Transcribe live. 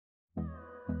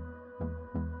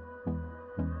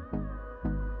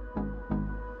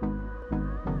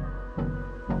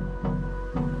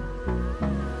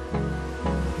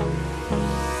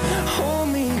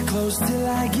close till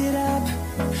I get up.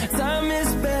 Time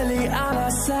is barely on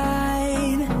our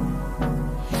side.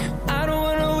 I don't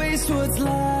wanna waste what's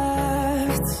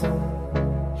left.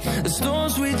 The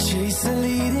storms we chase are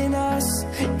leading us,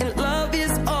 and love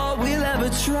is all we'll ever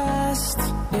trust.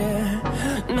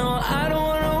 Yeah, no, I don't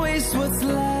wanna waste what's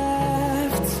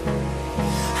left.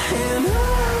 And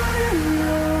on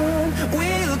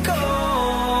we'll go,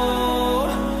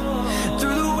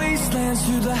 through the wastelands,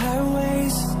 through the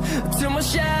highways, till my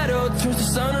shadow turns to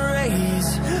sun rays.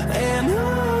 And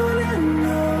on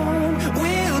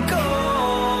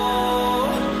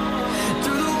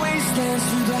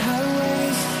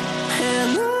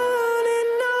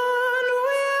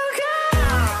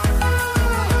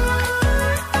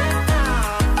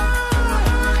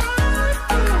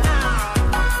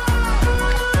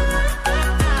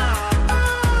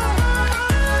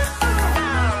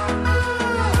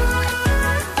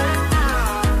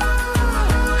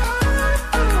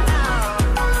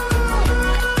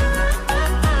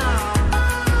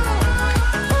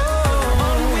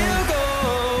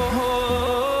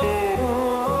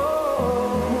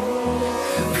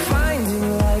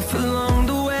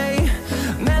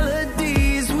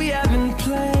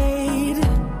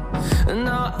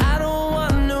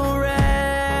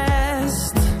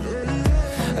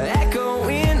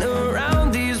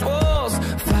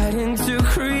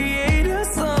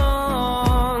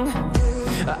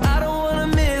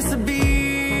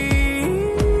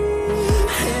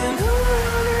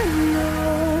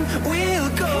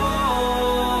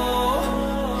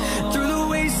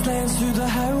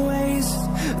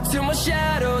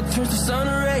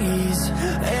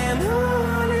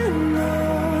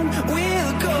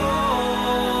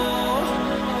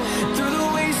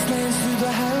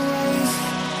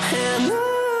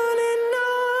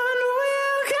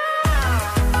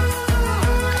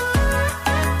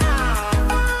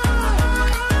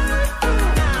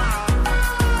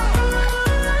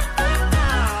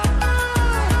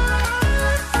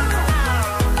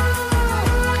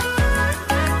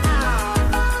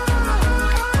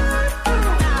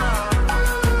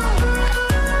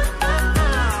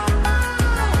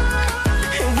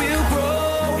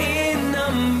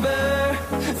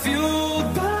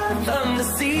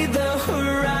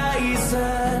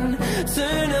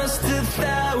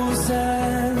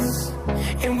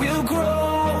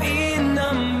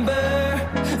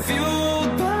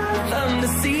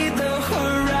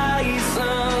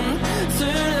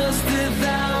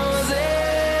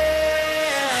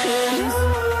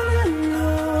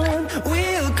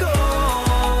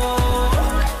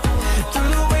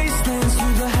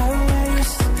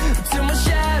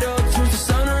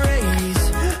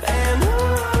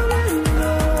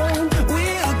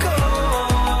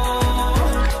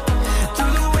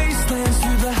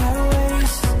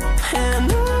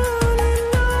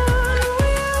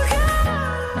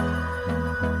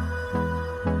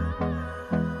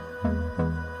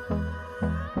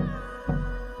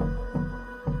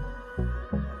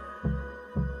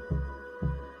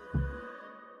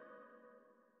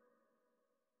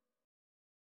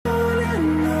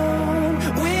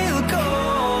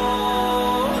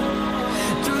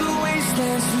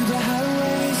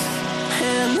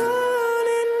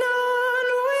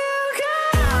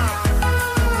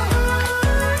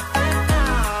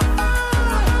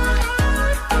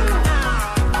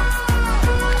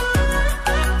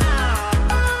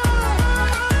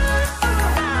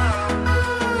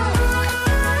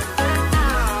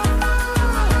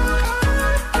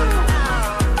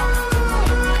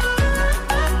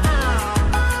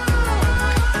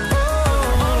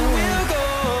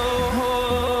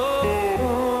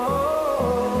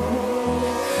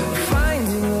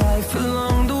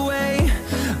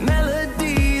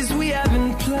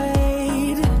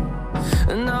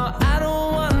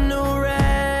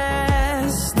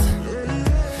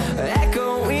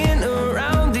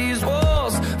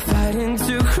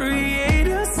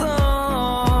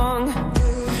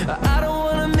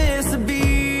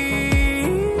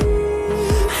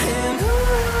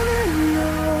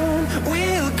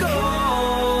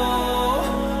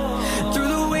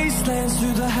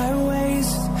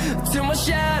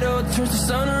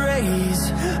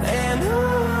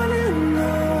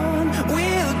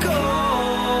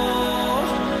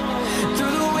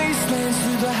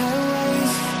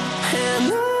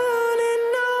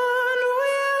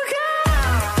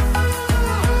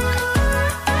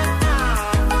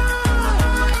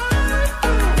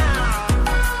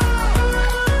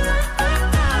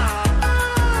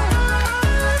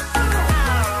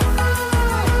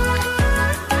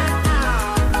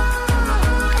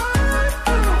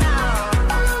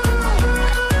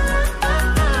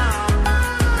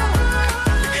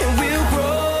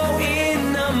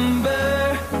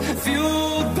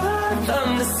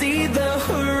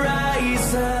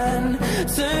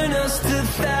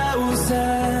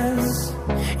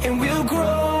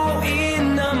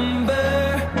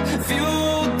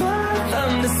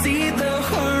see the